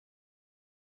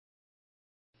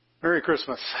Merry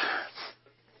Christmas.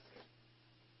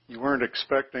 You weren't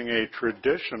expecting a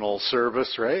traditional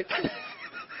service, right?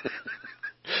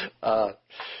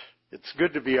 It's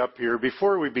good to be up here.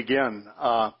 Before we begin,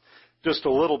 just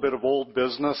a little bit of old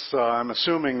business. I'm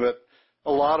assuming that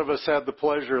a lot of us had the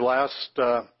pleasure last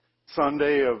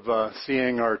Sunday of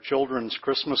seeing our children's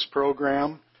Christmas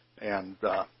program and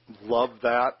loved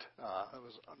that. It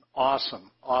was an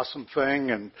awesome thing,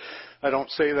 and I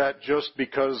don't say that just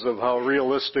because of how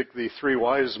realistic the three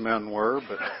wise men were,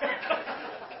 but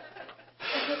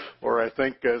or I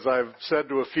think, as I've said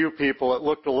to a few people, it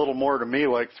looked a little more to me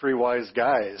like three wise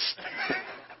guys.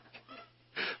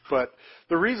 But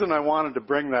the reason I wanted to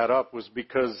bring that up was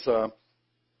because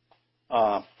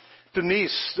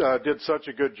Denise did such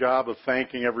a good job of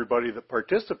thanking everybody that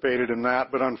participated in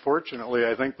that, but unfortunately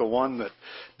I think the one that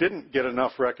didn't get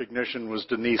enough recognition was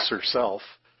Denise herself.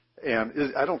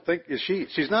 And I don't think,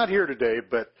 she's not here today,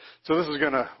 but so this is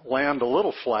going to land a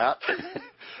little flat.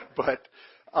 But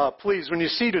please, when you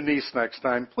see Denise next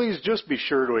time, please just be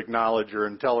sure to acknowledge her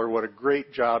and tell her what a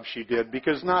great job she did,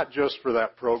 because not just for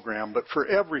that program, but for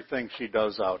everything she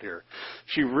does out here.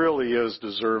 She really is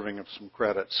deserving of some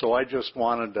credit. So I just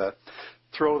wanted to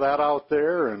throw that out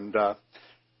there and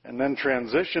then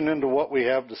transition into what we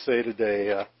have to say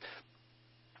today.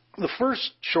 The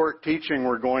first short teaching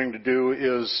we're going to do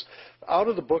is out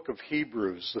of the book of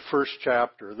Hebrews, the first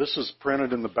chapter. This is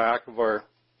printed in the back of our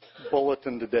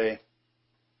bulletin today.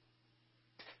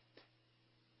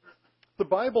 The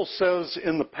Bible says,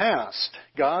 in the past,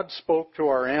 God spoke to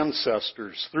our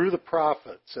ancestors through the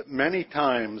prophets at many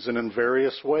times and in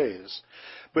various ways.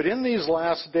 But in these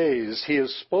last days, He has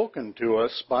spoken to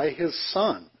us by His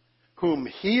Son, whom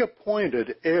He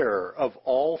appointed heir of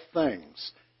all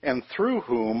things, and through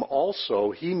whom also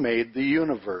He made the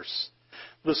universe.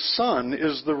 The Son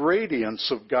is the radiance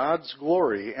of God's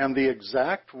glory and the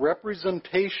exact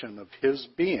representation of His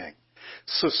being,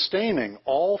 sustaining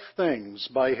all things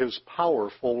by His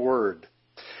powerful word.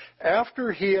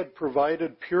 After He had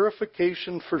provided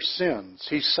purification for sins,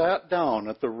 He sat down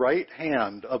at the right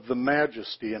hand of the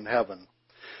Majesty in heaven.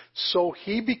 So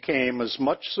He became as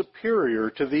much superior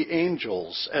to the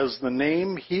angels as the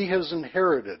name He has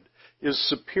inherited is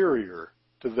superior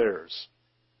to theirs.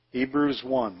 Hebrews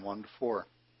 1:1-4.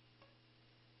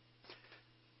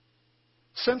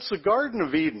 Since the Garden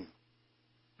of Eden,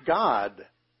 God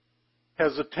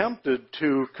has attempted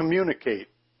to communicate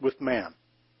with man.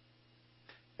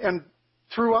 And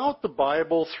throughout the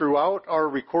Bible, throughout our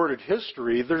recorded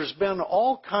history, there's been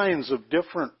all kinds of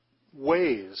different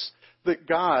ways that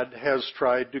God has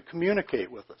tried to communicate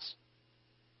with us.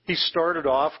 He started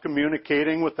off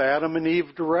communicating with Adam and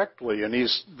Eve directly, and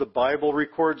the Bible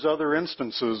records other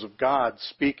instances of God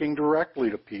speaking directly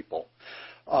to people.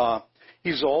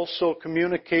 He's also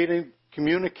communicated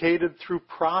through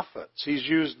prophets. He's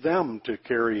used them to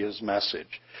carry His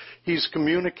message. He's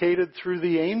communicated through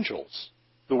the angels.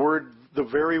 The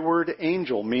very word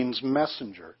angel means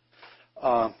messenger.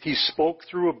 He spoke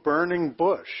through a burning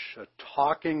bush, a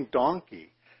talking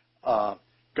donkey.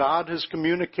 God has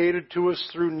communicated to us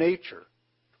through nature.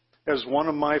 As one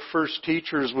of my first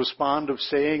teachers was fond of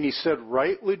saying, he said,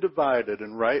 rightly divided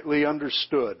and rightly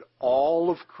understood, all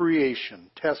of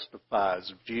creation testifies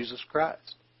of Jesus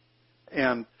Christ.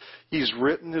 And He's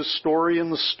written His story in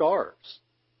the stars.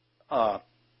 God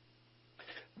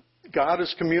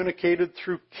has communicated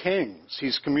through kings.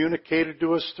 He's communicated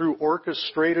to us through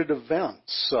orchestrated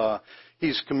events.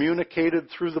 He's communicated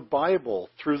through the Bible,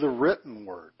 through the written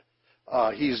word.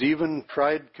 He's even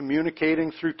tried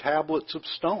communicating through tablets of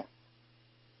stone.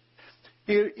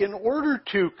 In order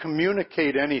to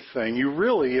communicate anything,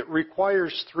 it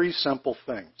requires three simple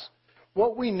things.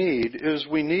 What we need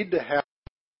to have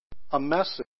a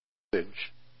message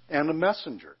and a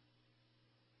messenger.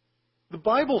 The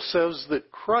Bible says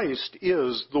that Christ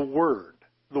is the Word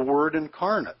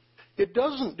incarnate. It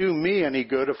doesn't do me any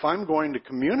good if I'm going to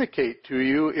communicate to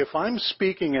you if I'm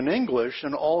speaking in English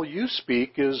and all you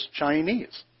speak is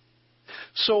Chinese.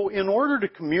 So in order to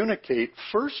communicate,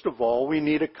 first of all, we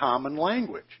need a common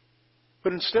language.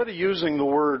 But instead of using the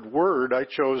word word, I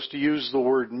chose to use the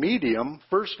word medium,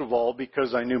 first of all,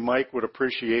 because I knew Mike would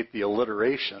appreciate the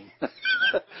alliteration.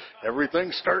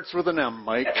 Everything starts with an M,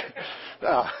 Mike.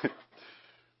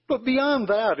 But beyond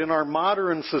that, in our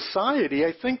modern society,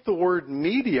 I think the word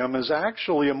medium is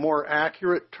actually a more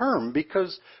accurate term,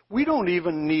 because we don't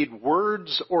even need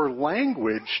words or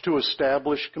language to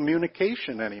establish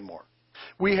communication anymore.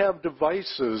 We have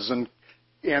devices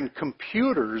and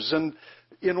computers, and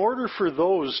in order for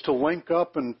those to link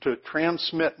up and to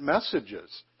transmit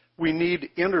messages, we need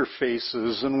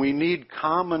interfaces and we need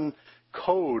common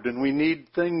code and we need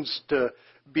things to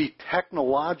be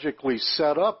technologically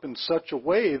set up in such a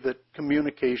way that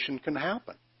communication can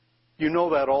happen. You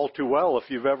know that all too well if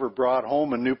you've ever brought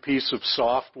home a new piece of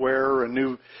software, a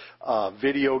new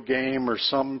video game, or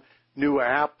some new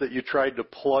app that you tried to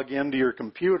plug into your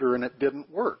computer and it didn't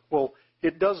work. Well,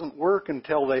 it doesn't work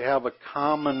until they have a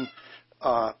common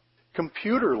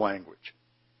computer language.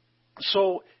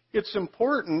 So it's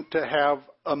important to have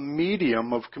a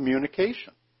medium of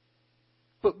communication.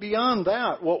 But beyond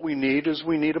that, what we need is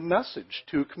we need a message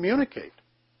to communicate.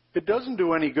 It doesn't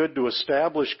do any good to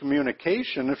establish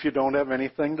communication if you don't have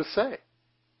anything to say.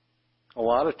 A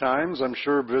lot of times, I'm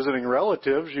sure visiting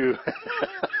relatives,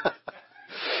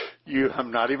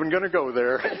 I'm not even going to go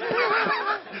there.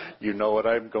 You know what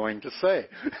I'm going to say.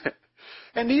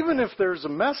 And even if there's a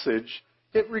message,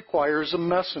 it requires a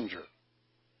messenger.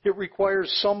 It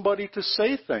requires somebody to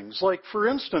say things. Like, for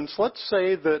instance, let's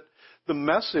say that the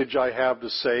message I have to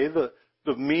say, the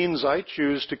means I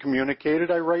choose to communicate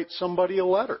it, I write somebody a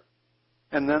letter.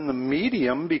 And then the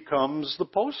medium becomes the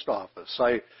post office.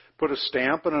 I put a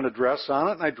stamp and an address on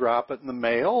it, and I drop it in the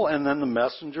mail, and then the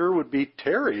messenger would be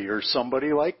Terry or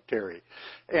somebody like Terry.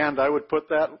 And I would put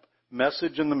that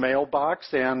message in the mailbox,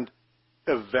 and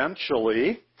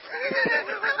eventually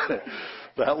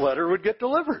that letter would get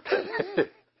delivered.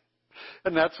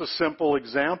 And that's a simple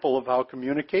example of how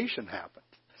communication happens.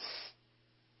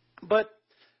 But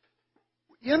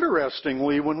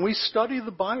interestingly, when we study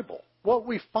the Bible, what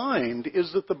we find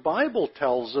is that the Bible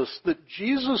tells us that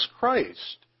Jesus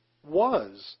Christ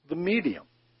was the medium.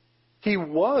 He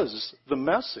was the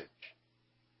message,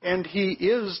 and He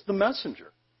is the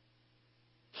messenger.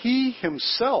 He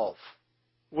Himself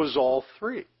was all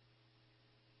three.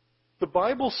 The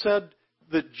Bible said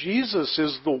that Jesus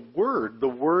is the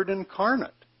Word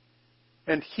incarnate,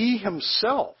 and He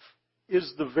Himself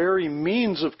is the very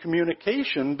means of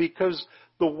communication, because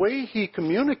the way He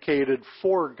communicated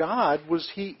for God was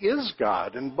He is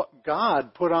God, and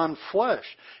God put on flesh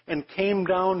and came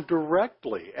down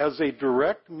directly as a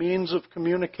direct means of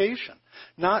communication,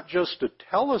 not just to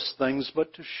tell us things,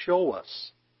 but to show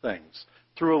us things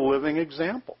through a living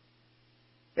example.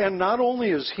 And not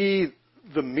only is He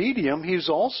the medium, He's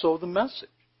also the message.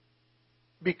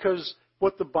 Because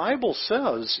what the Bible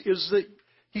says is that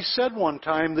He said one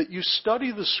time that you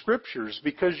study the Scriptures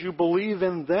because you believe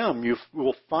in them. You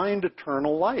will find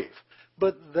eternal life.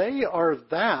 But they are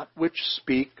that which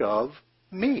speak of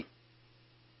me.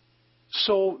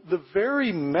 So the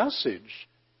very message,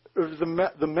 or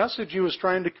the message He was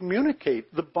trying to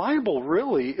communicate, the Bible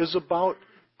really is about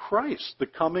Christ, the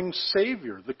coming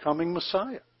Savior, the coming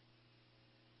Messiah.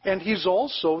 And He's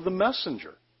also the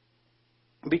messenger,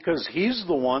 because He's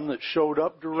the one that showed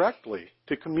up directly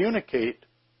to communicate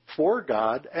for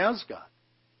God as God.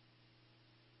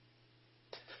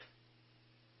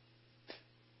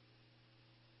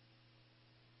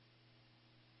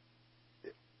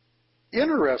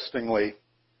 Interestingly,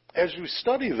 as you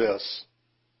study this,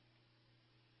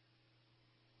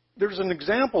 there's an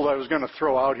example that I was going to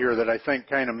throw out here that I think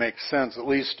kind of makes sense, at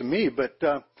least to me, but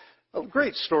a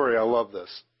great story. I love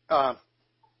this.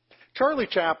 Charlie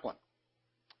Chaplin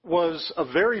was a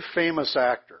very famous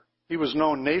actor. He was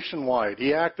known nationwide.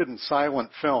 He acted in silent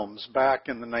films back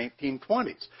in the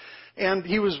 1920s. And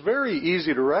he was very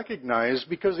easy to recognize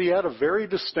because he had a very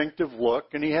distinctive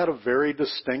look, and he had a very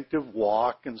distinctive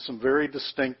walk and some very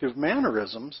distinctive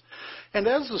mannerisms. And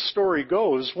as the story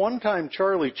goes, one time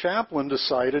Charlie Chaplin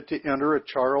decided to enter a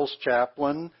Charles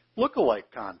Chaplin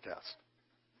look-alike contest.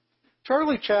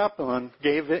 Charlie Chaplin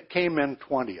came in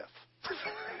 20th.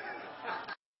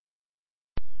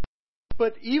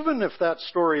 But even if that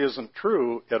story isn't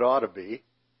true, it ought to be.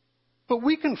 But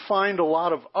we can find a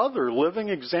lot of other living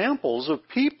examples of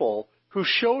people who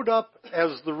showed up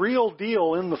as the real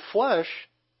deal in the flesh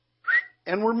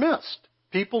and were missed.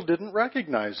 People didn't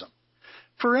recognize them.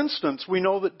 For instance, we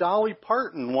know that Dolly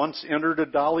Parton once entered a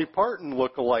Dolly Parton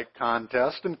look-alike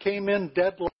contest and came in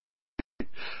dead last.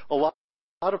 A lot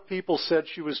of people said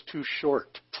she was too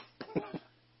short.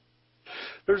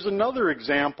 There's another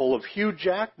example of Hugh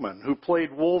Jackman, who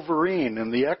played Wolverine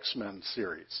in the X-Men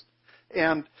series.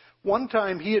 And one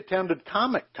time he attended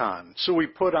Comic-Con, so he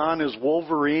put on his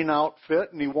Wolverine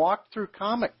outfit and he walked through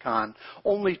Comic-Con.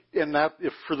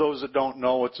 If for those that don't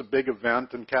know, it's a big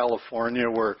event in California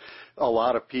where a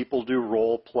lot of people do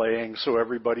role playing, so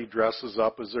everybody dresses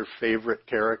up as their favorite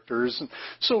characters. And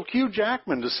so Hugh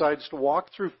Jackman decides to walk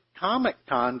through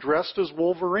Comic-Con dressed as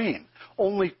Wolverine.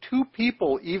 Only 2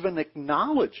 people even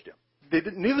acknowledged him.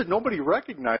 Nobody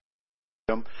recognized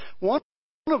him. One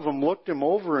of them looked him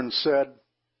over and said,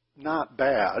 "Not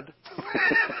bad."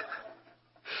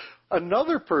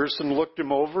 Another person looked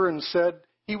him over and said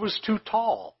he was too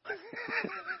tall.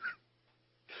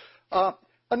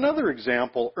 Another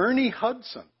example, Ernie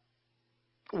Hudson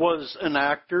was an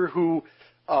actor who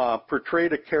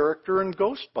portrayed a character in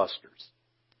Ghostbusters.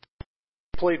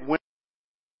 He played Winston,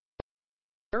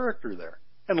 character there.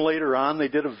 And later on, they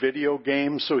did a video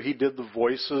game, so he did the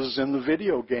voices in the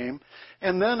video game.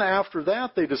 And then after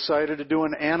that, they decided to do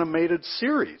an animated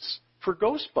series for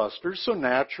Ghostbusters. So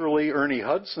naturally, Ernie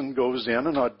Hudson goes in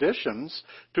and auditions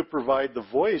to provide the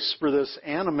voice for this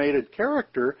animated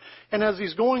character. And as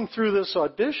he's going through this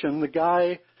audition, the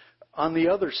guy on the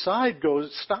other side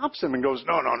stops him and goes,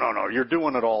 no, you're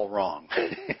doing it all wrong.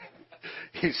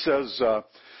 He says,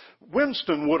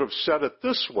 Winston would have said it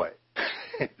this way.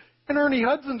 And Ernie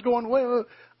Hudson's going, well,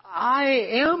 I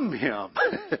am him.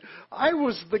 I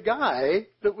was the guy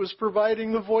that was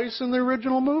providing the voice in the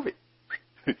original movie.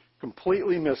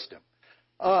 Completely missed him.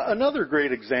 Another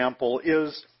great example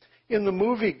is in the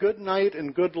movie Good Night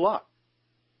and Good Luck.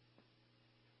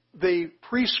 They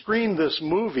pre-screened this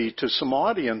movie to some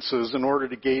audiences in order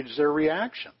to gauge their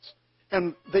reactions.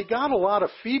 And they got a lot of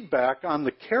feedback on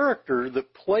the character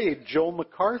that played Joe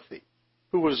McCarthy,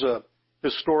 who was a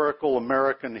historical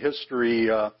American history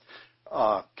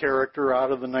character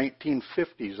out of the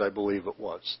 1950s, I believe it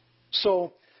was.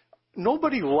 So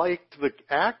nobody liked the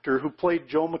actor who played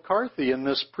Joe McCarthy in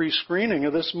this pre-screening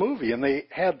of this movie, and they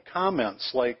had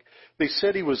comments like, they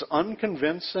said he was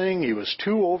unconvincing, he was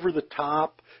too over the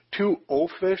top, too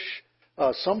oafish.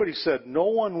 Somebody said no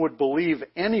one would believe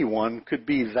anyone could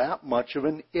be that much of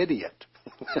an idiot.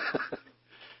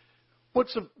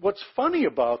 What's funny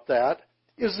about that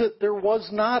is that there was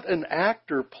not an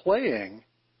actor playing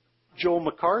Joe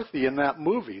McCarthy in that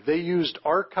movie. They used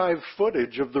archive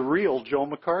footage of the real Joe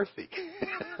McCarthy.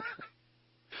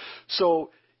 So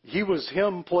he was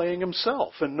him playing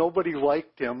himself, and nobody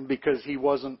liked him because he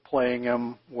wasn't playing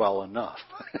him well enough.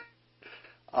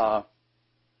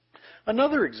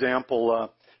 Another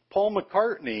example, Paul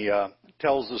McCartney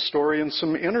tells a story in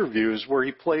some interviews where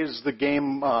he plays the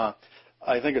game, I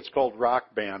think it's called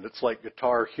Rock Band. It's like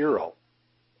Guitar Hero,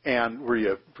 and where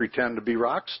you pretend to be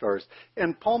rock stars.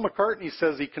 And Paul McCartney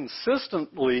says he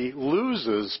consistently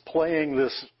loses playing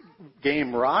this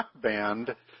game Rock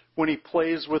Band when he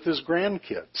plays with his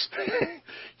grandkids.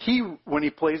 When he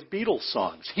plays Beatles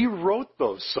songs, he wrote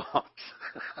those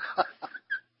songs.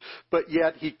 But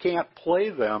yet he can't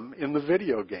play them in the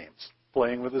video games,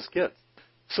 playing with his kids.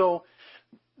 So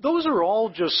those are all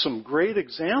just some great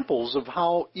examples of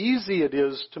how easy it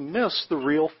is to miss the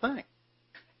real thing.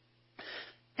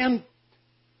 And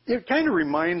it kind of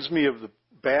reminds me of the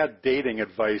bad dating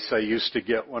advice I used to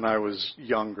get when I was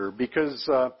younger, because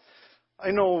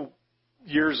I know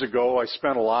years ago I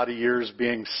spent a lot of years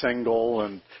being single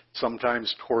and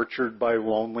sometimes tortured by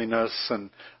loneliness, and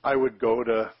I would go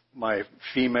to my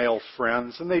female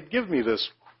friends and they'd give me this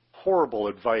horrible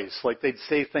advice. Like they'd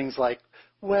say things like,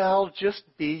 well, just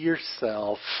be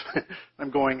yourself.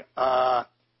 I'm going, I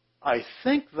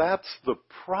think that's the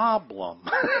problem.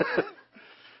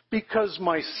 Because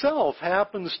myself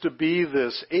happens to be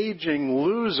this aging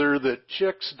loser that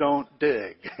chicks don't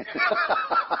dig.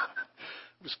 I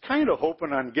was kind of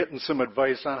hoping on getting some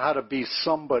advice on how to be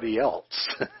somebody else.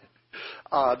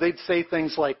 They'd say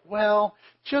things like, well,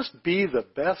 just be the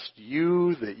best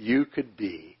you that you could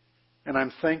be. And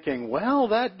I'm thinking, well,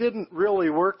 that didn't really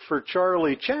work for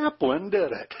Charlie Chaplin,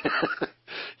 did it?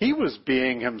 He was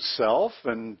being himself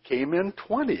and came in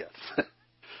 20th.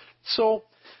 So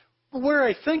where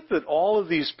I think that all of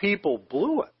these people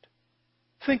blew it,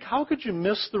 think, how could you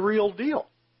miss the real deal?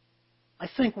 I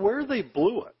think where they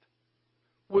blew it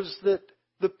was that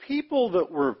the people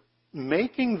that were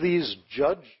making these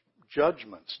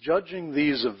judgments, judging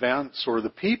these events, or the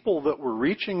people that were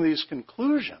reaching these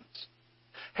conclusions,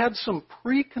 had some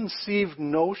preconceived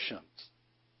notions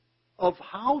of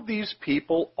how these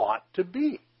people ought to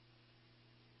be.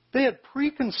 They had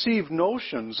preconceived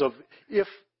notions of if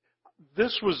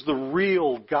this was the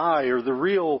real guy or the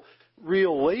real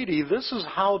lady, this is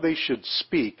how they should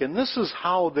speak, and this is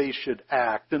how they should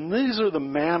act, and these are the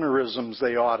mannerisms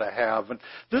they ought to have, and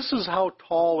this is how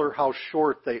tall or how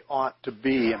short they ought to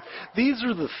be, and these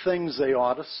are the things they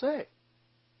ought to say.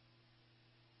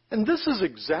 And this is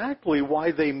exactly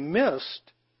why they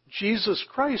missed Jesus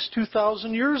Christ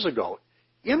 2,000 years ago.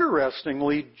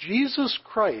 Interestingly, Jesus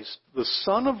Christ, the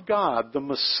Son of God, the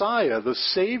Messiah, the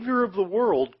Savior of the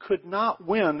world, could not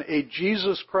win a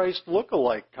Jesus Christ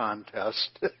look-alike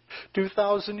contest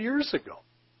 2,000 years ago.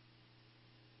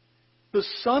 The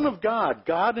Son of God,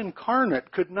 God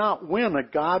incarnate, could not win a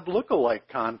God look-alike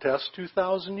contest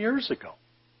 2,000 years ago.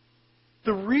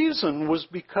 The reason was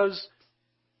because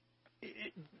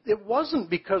it wasn't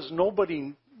because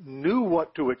nobody knew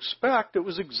what to expect. It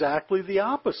was exactly the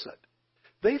opposite.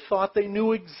 They thought they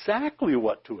knew exactly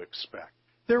what to expect.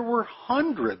 There were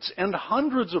hundreds and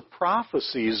hundreds of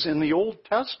prophecies in the Old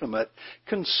Testament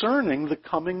concerning the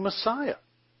coming Messiah.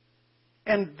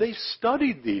 And they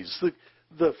studied these.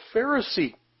 The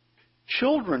Pharisee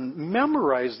children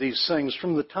memorized these things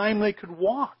from the time they could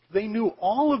walk. They knew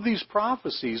all of these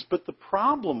prophecies, but the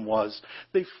problem was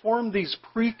they formed these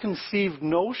preconceived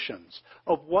notions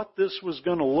of what this was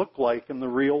going to look like in the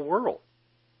real world.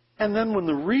 And then when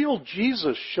the real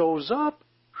Jesus shows up,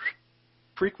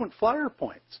 frequent flyer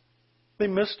points. They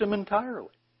missed him entirely.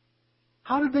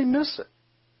 How did they miss it?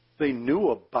 They knew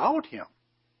about him,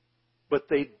 but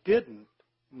they didn't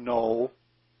know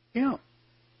him.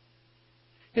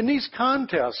 In these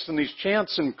contests and these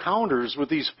chance encounters with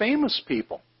these famous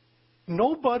people,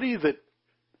 the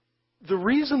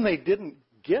reason they didn't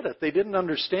get it, they didn't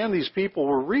understand these people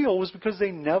were real, was because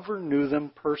they never knew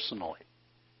them personally.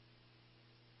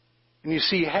 And you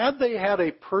see, had they had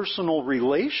a personal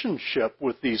relationship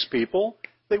with these people,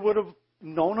 they would have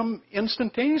known them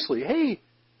instantaneously.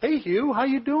 Hey Hugh, how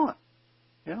you doing?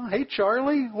 Hey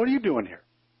Charlie, what are you doing here?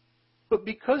 But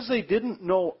because they didn't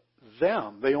know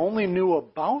them, they only knew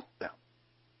about them.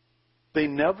 They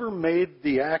never made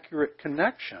the accurate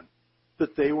connection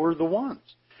that they were the ones.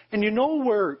 And you know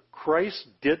where Christ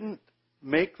didn't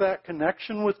make that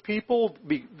connection with people?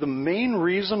 The main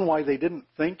reason why they didn't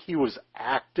think he was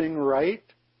acting right?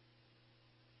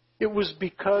 It was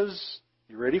because,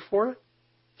 you ready for it?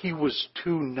 He was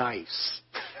too nice.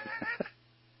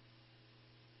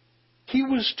 He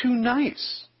was too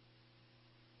nice.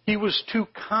 He was too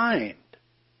kind.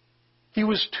 He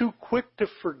was too quick to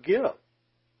forgive.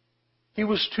 He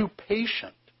was too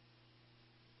patient.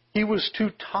 He was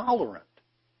too tolerant.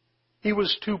 He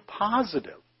was too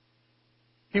positive.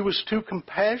 He was too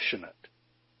compassionate.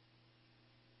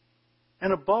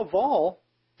 And above all,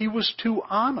 he was too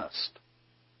honest.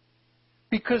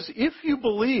 Because if you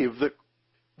believe that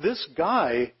this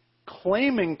guy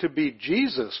claiming to be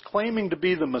Jesus, claiming to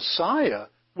be the Messiah,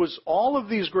 was all of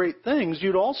these great things,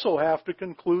 you'd also have to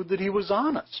conclude that he was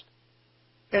honest.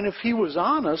 And if he was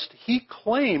honest, he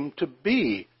claimed to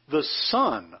be the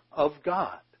Son of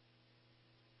God.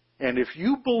 And if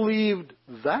you believed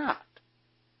that,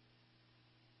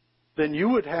 then you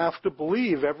would have to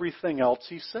believe everything else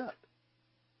he said.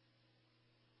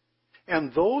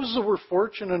 And those that were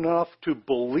fortunate enough to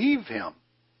believe him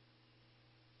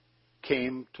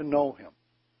came to know him.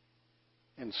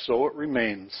 And so it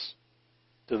remains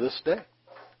to this day.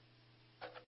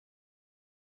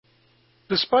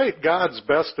 Despite God's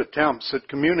best attempts at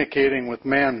communicating with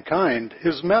mankind,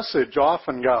 his message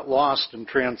often got lost in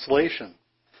translation.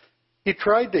 He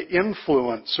tried to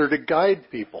influence or to guide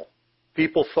people.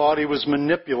 People thought he was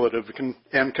manipulative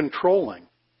and controlling.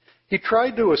 He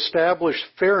tried to establish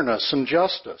fairness and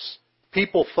justice.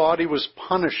 People thought he was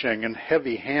punishing and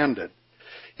heavy-handed.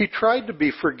 He tried to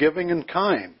be forgiving and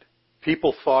kind.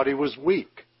 People thought he was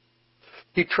weak.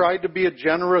 He tried to be a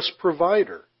generous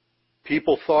provider.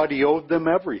 People thought he owed them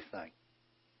everything.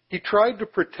 He tried to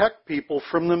protect people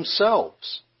from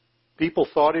themselves. People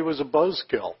thought he was a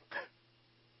buzzkill.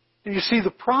 And you see, the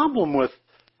problem with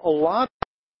a lot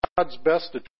of God's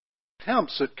best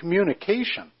attempts at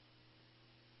communication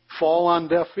fall on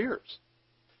deaf ears.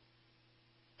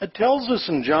 It tells us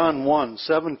in John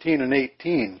 1:17 and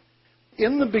 18,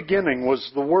 "In the beginning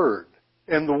was the Word,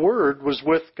 and the Word was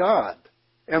with God,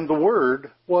 and the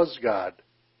Word was God.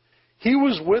 He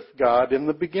was with God in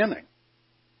the beginning.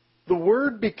 The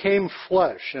Word became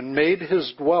flesh and made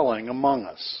his dwelling among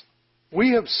us.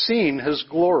 We have seen his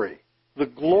glory, the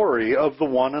glory of the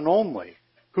one and only,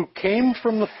 who came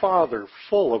from the Father,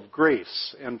 full of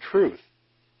grace and truth.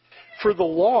 For the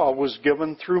law was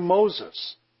given through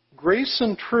Moses. Grace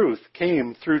and truth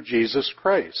came through Jesus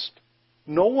Christ.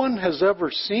 No one has ever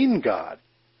seen God,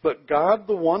 but God,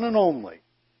 the one and only,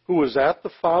 who is at the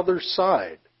Father's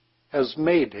side, has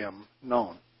made him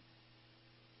known."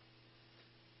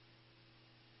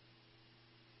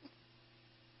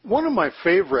 One of my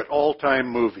favorite all-time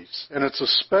movies, and it's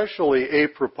especially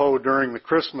apropos during the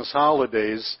Christmas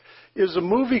holidays, is a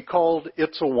movie called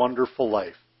It's a Wonderful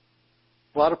Life.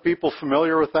 A lot of people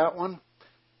familiar with that one?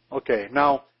 Okay,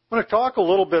 now I'm going to talk a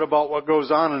little bit about what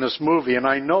goes on in this movie, and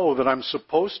I know that I'm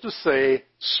supposed to say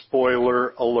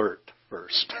spoiler alert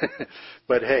first.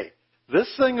 But hey,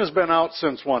 this thing has been out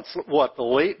since the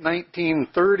late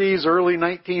 1930s, early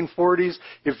 1940s.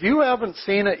 If you haven't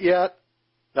seen it yet,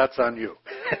 that's on you.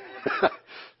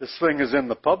 This thing is in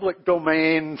the public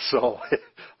domain, so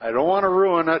I don't want to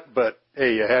ruin it, but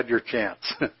hey, you had your chance.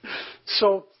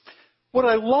 So what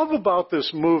I love about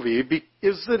this movie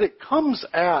is that it comes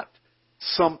at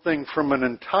something from an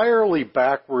entirely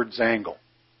backwards angle.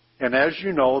 And as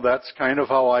you know, that's kind of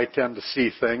how I tend to see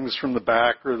things, from the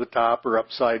back or the top or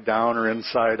upside down or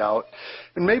inside out.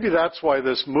 And maybe that's why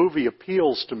this movie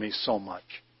appeals to me so much.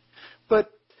 But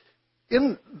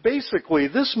basically,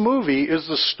 this movie is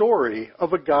the story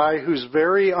of a guy who's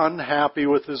very unhappy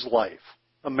with his life,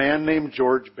 a man named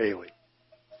George Bailey.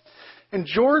 And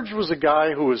George was a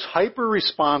guy who was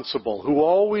hyper-responsible, who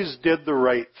always did the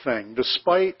right thing,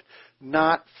 despite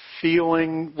not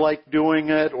feeling like doing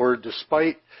it or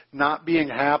despite not being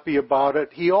happy about it.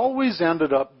 He always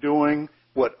ended up doing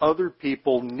what other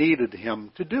people needed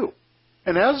him to do.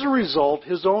 And as a result,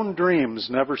 his own dreams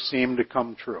never seemed to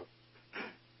come true.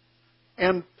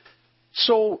 And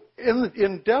so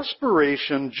in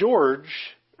desperation, George,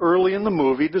 early in the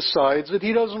movie, decides that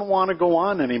he doesn't want to go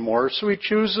on anymore, so he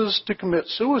chooses to commit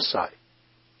suicide.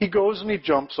 He goes and he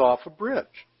jumps off a bridge.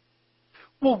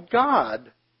 Well,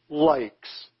 God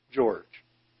likes George.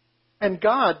 And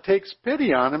God takes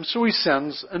pity on him, so he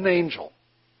sends an angel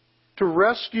to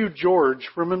rescue George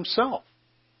from himself.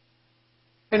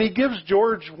 And he gives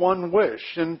George one wish,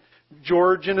 and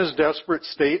George, in his desperate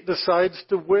state, decides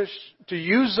to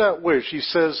use that wish. He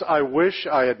says, "I wish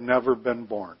I had never been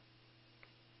born."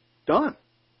 Done.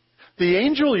 The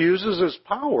angel uses his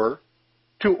power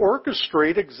to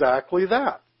orchestrate exactly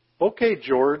that. Okay,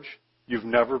 George, you've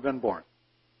never been born.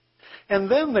 And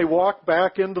then they walk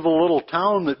back into the little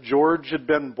town that George had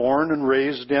been born and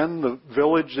raised in, the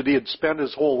village that he had spent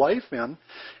his whole life in.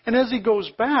 And as he goes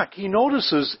back, he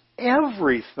notices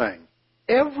everything,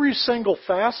 every single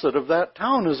facet of that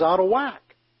town is out of whack.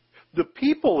 The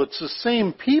people, it's the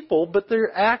same people, but they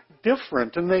act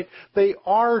different, and they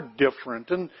are different.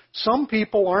 And some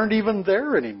people aren't even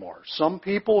there anymore. Some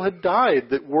people had died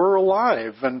that were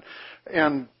alive,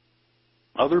 and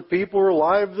other people are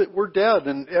alive that were dead,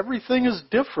 and everything is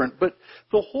different. But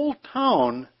the whole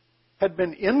town had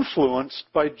been influenced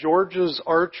by George's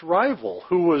arch rival,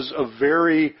 who was a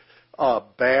very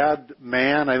bad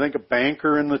man, I think a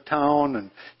banker in the town, and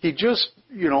he just,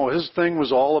 his thing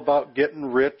was all about getting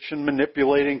rich and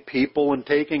manipulating people and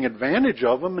taking advantage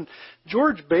of them. And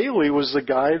George Bailey was the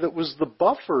guy that was the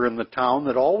buffer in the town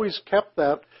that always kept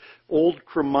that old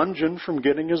curmudgeon from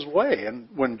getting his way. And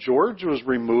when George was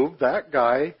removed, that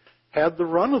guy had the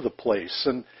run of the place.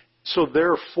 And so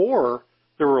therefore,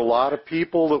 there were a lot of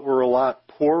people that were a lot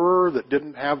poorer, that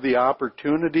didn't have the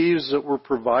opportunities that were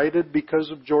provided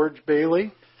because of George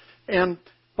Bailey. And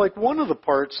like one of the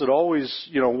parts that always,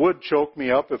 would choke me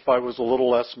up if I was a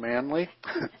little less manly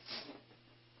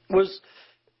was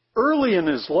early in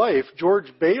his life,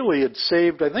 George Bailey had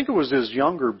saved, I think it was his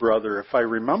younger brother, if I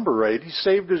remember right. He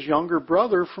saved his younger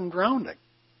brother from drowning.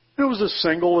 It was a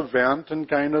single event, and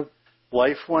kind of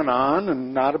life went on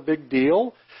and not a big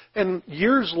deal. And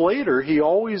years later, he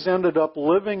always ended up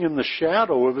living in the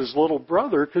shadow of his little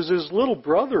brother, because his little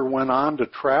brother went on to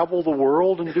travel the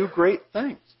world and do great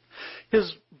things.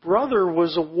 His brother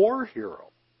was a war hero.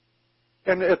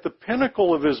 And at the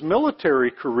pinnacle of his military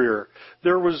career,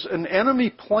 there was an enemy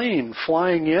plane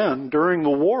flying in during the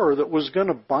war that was going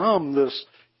to bomb this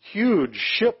huge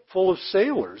ship full of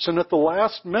sailors. And at the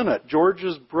last minute,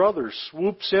 George's brother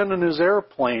swoops in his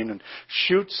airplane and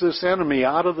shoots this enemy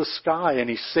out of the sky, and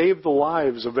he saved the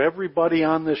lives of everybody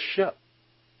on this ship.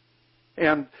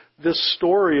 And this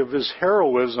story of his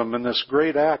heroism and this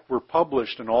great act were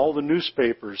published in all the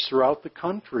newspapers throughout the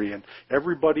country, and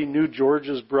everybody knew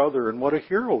George's brother and what a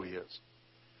hero he is.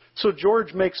 So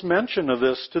George makes mention of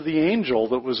this to the angel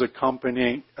that was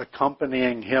accompanying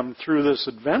him through this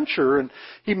adventure, and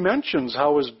he mentions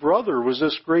how his brother was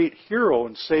this great hero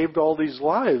and saved all these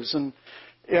lives. And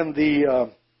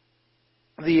the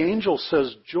angel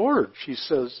says, "George," he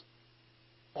says,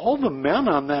 "all the men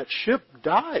on that ship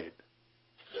died."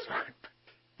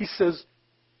 He says,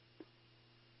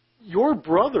 "Your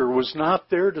brother was not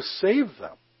there to save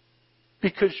them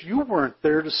because you weren't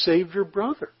there to save your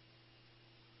brother."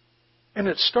 And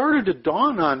it started to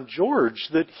dawn on George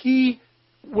that he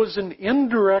was an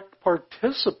indirect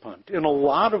participant in a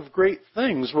lot of great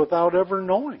things without ever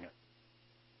knowing it.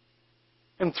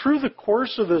 And through the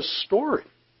course of this story,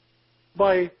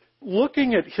 by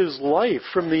looking at his life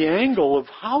from the angle of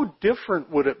how different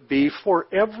would it be for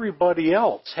everybody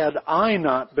else had I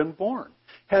not been born,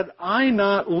 had I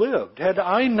not lived, had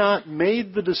I not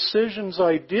made the decisions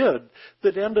I did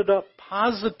that ended up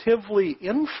positively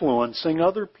influencing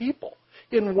other people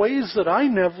in ways that I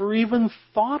never even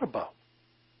thought about.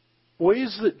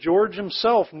 ways that George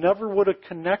himself never would have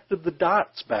connected the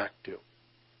dots back to.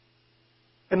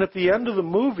 And at the end of the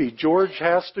movie, George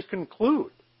has to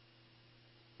conclude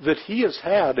that he has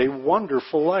had a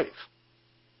wonderful life.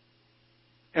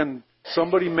 And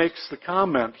somebody makes the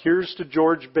comment, here's to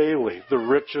George Bailey, the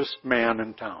richest man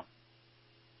in town.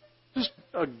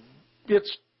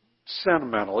 It's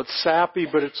sentimental, it's sappy,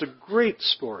 but it's a great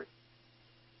story.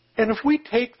 And if we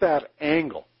take that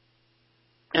angle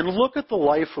and look at the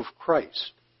life of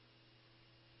Christ,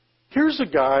 here's a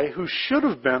guy who should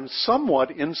have been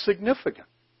somewhat insignificant.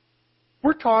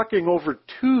 We're talking over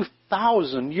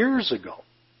 2,000 years ago.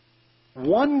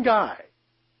 One guy.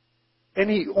 And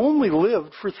he only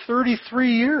lived for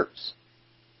 33 years.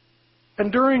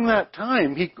 And during that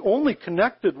time, he only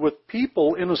connected with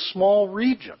people in a small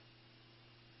region.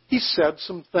 He said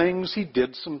some things, he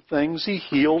did some things, he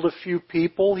healed a few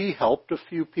people, he helped a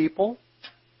few people.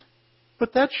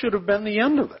 But that should have been the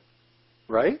end of it,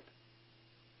 right?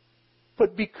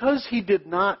 But because he did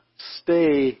not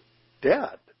stay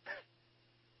dead,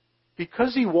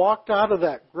 because he walked out of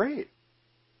that grave,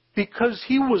 because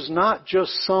he was not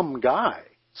just some guy,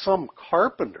 some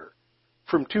carpenter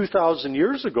from 2,000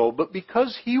 years ago, but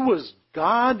because he was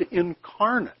God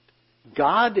incarnate,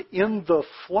 God in the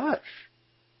flesh,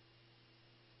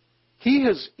 he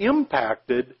has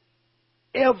impacted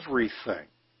everything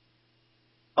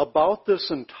about this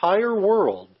entire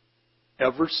world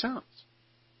ever since.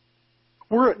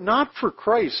 Were it not for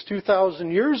Christ 2,000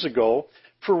 years ago,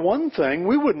 for one thing,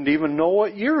 we wouldn't even know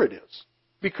what year it is.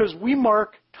 Because we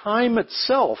mark time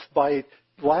itself by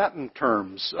Latin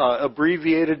terms,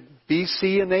 abbreviated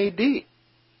BC and AD.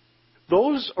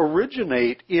 Those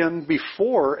originate in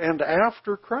before and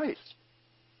after Christ.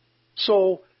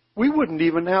 So we wouldn't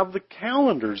even have the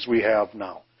calendars we have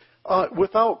now.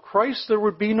 Without Christ, there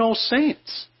would be no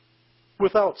saints.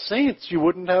 Without saints, you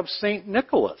wouldn't have St.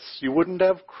 Nicholas. You wouldn't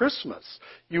have Christmas.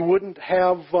 You wouldn't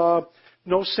have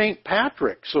no St.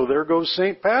 Patrick. So there goes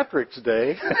St. Patrick's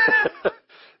Day.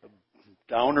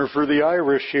 Downer for the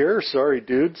Irish here. Sorry,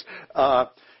 dudes.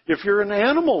 If you're an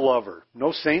animal lover,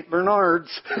 no St. Bernards.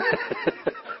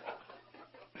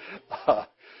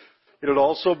 It'd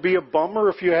also be a bummer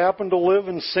if you happen to live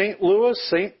in St. Louis,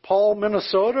 St. Paul,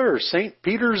 Minnesota, or St.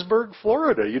 Petersburg,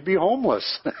 Florida. You'd be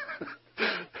homeless.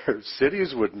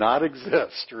 Cities would not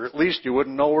exist, or at least you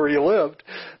wouldn't know where you lived.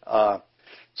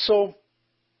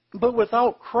 But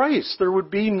without Christ, we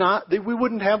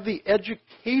wouldn't have the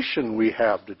education we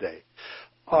have today.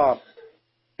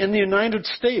 In the United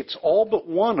States, all but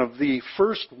one of the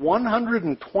first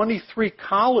 123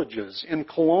 colleges in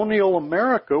colonial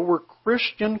America were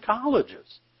Christian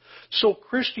colleges. So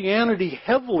Christianity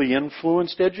heavily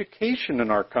influenced education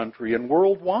in our country and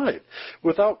worldwide.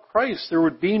 Without Christ, there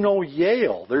would be no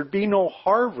Yale, there'd be no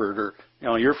Harvard, or,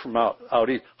 you're from out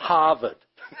east, Harvard.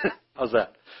 How's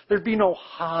that? There'd be no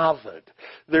Harvard.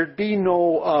 There'd be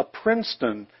no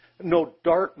Princeton, no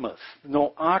Dartmouth,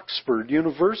 no Oxford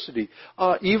University.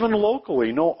 Even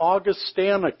locally, no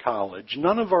Augustana College.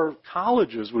 None of our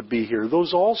colleges would be here.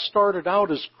 Those all started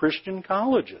out as Christian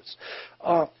colleges.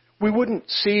 We wouldn't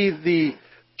see the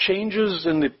changes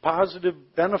and the positive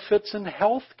benefits in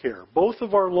health care. Both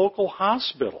of our local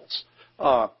hospitals,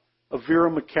 Vera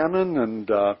McKinnon and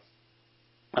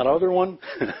that other one,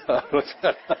 what's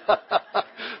that?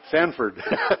 Sanford.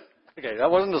 Okay,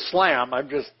 that wasn't a slam. I'm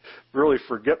just really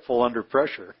forgetful under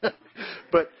pressure.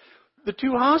 But the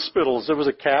two hospitals, there was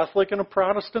a Catholic and a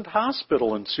Protestant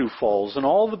hospital in Sioux Falls, and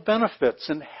all the benefits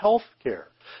in health care.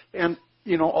 And,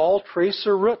 all trace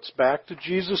their roots back to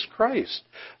Jesus Christ.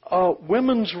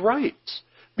 Women's rights.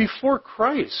 Before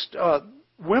Christ,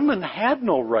 women had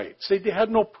no rights. They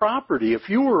had no property. If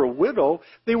you were a widow,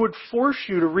 they would force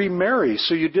you to remarry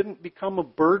so you didn't become a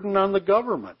burden on the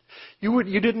government. You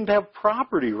didn't have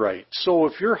property rights. So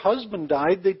if your husband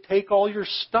died, they'd take all your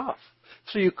stuff.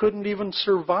 So you couldn't even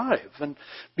survive. And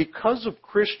because of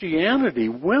Christianity,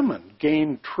 women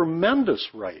gained tremendous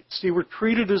rights. They were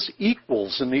treated as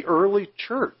equals in the early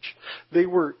church. They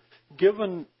were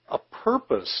given a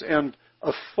purpose and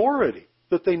authority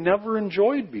that they never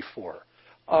enjoyed before.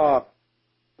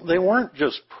 They weren't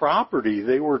just property,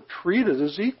 they were treated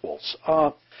as equals.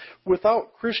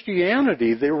 Without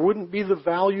Christianity, there wouldn't be the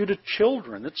value to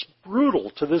children. It's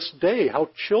brutal to this day how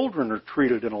children are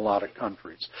treated in a lot of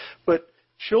countries. But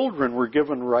children were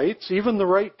given rights, even the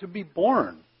right to be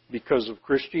born, because of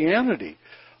Christianity.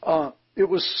 It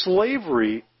was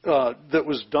slavery that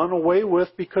was done away with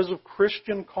because of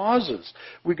Christian causes.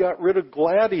 We got rid of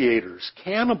gladiators,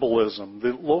 cannibalism,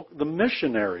 the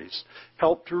missionaries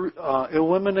helped to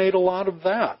eliminate a lot of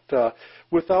that.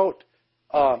 Without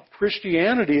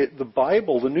Christianity, the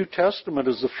Bible, the New Testament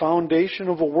is the foundation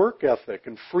of a work ethic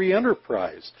and free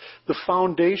enterprise, the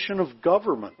foundation of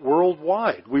government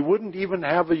worldwide. We wouldn't even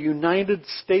have a United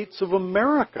States of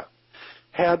America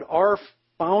had our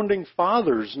founding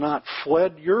fathers not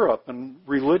fled Europe and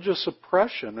religious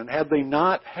oppression, and had they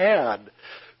not had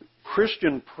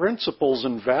Christian principles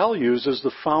and values as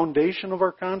the foundation of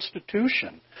our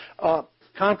Constitution.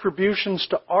 Contributions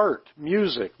to art,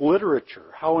 music, literature,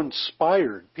 how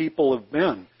inspired people have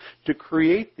been to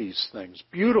create these things.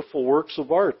 Beautiful works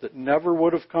of art that never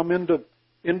would have come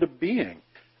into being.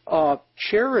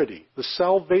 Charity, the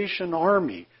Salvation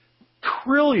Army,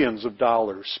 trillions of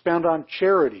dollars spent on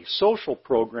charity, social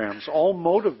programs, all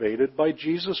motivated by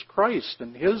Jesus Christ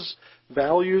and His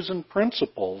values and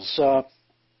principles.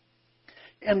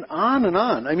 And on and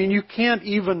on. I mean, you can't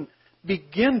even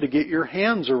begin to get your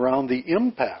hands around the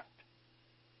impact.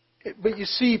 But you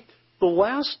see, the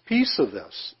last piece of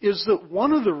this is that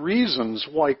one of the reasons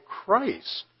why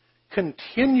Christ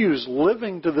continues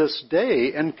living to this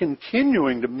day and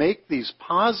continuing to make these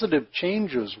positive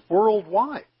changes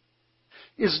worldwide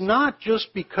is not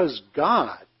just because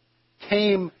God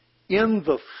came in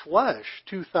the flesh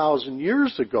 2,000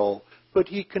 years ago, but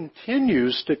He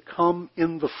continues to come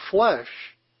in the flesh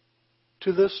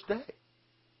to this day.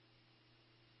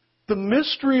 The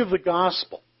mystery of the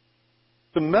gospel,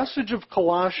 the message of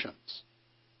Colossians,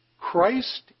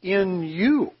 Christ in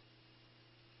you,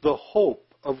 the hope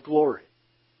of glory.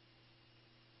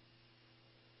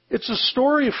 It's a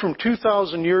story from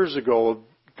 2,000 years ago of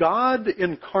God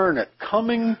incarnate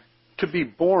coming to be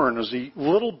born as a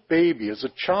little baby, as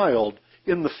a child,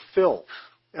 in the filth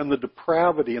and the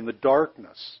depravity and the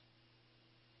darkness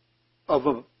of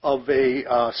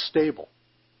a stable.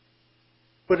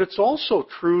 But it's also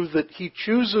true that He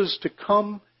chooses to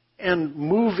come and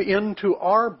move into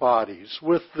our bodies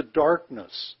with the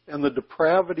darkness and the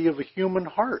depravity of a human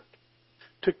heart,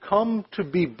 to come to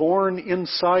be born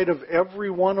inside of every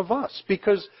one of us.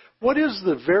 Because what is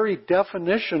the very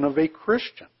definition of a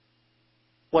Christian?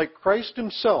 Like Christ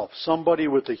Himself, somebody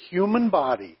with a human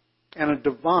body and a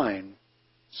divine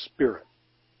spirit.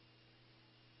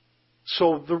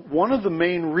 So one of the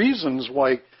main reasons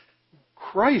why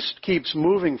Christ keeps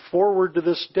moving forward to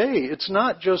this day, it's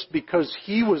not just because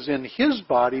He was in His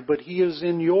body, but He is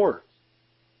in yours,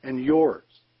 and yours,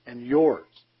 and yours,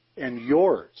 and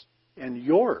yours, and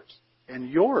yours, and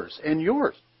yours, and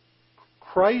yours.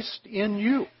 Christ in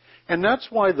you. And that's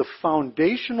why the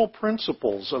foundational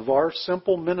principles of our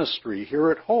simple ministry here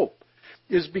at Hope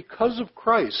is because of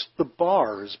Christ, the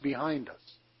bar is behind us.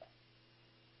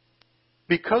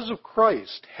 Because of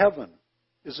Christ, heaven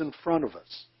is in front of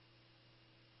us.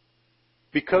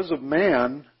 Because of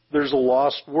man, there's a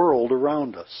lost world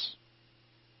around us.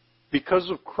 Because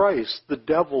of Christ, the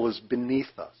devil is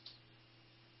beneath us.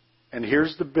 And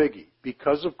here's the biggie.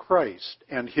 Because of Christ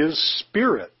and His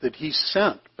Spirit that He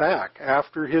sent back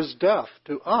after His death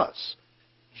to us,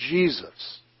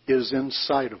 Jesus is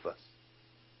inside of us.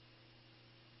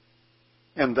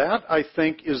 And that, I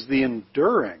think, is the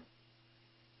enduring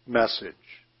message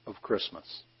of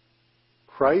Christmas.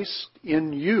 Christ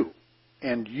in you,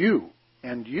 and you,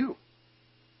 and you,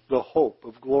 the hope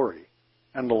of glory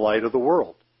and the light of the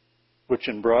world, which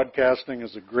in broadcasting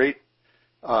is a great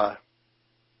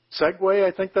segue,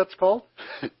 I think that's called.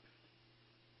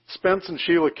 Spence and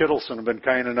Sheila Kittleson have been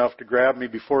kind enough to grab me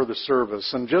before the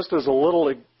service, and just as a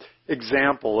little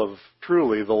example of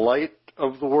truly the light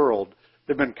of the world,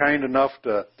 they've been kind enough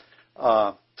to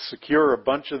secure a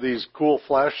bunch of these cool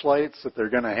flashlights that they're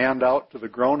going to hand out to the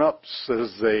grown-ups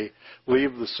as they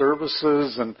leave the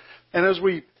services. And as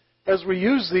we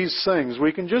use these things,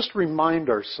 we can just remind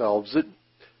ourselves that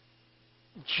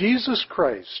Jesus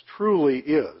Christ truly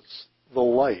is the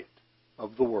light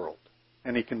of the world,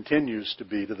 and He continues to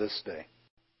be to this day.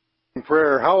 In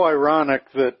prayer, how ironic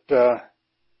that,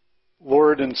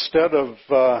 Lord, instead of,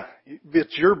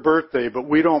 it's your birthday, but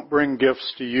we don't bring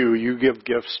gifts to you, you give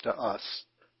gifts to us.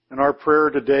 And our prayer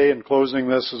today in closing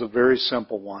this is a very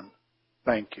simple one.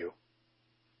 Thank you.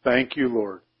 Thank you,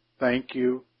 Lord. Thank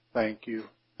you, thank you,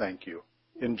 thank you.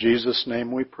 In Jesus'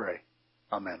 name we pray.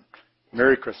 Amen.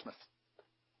 Merry Christmas.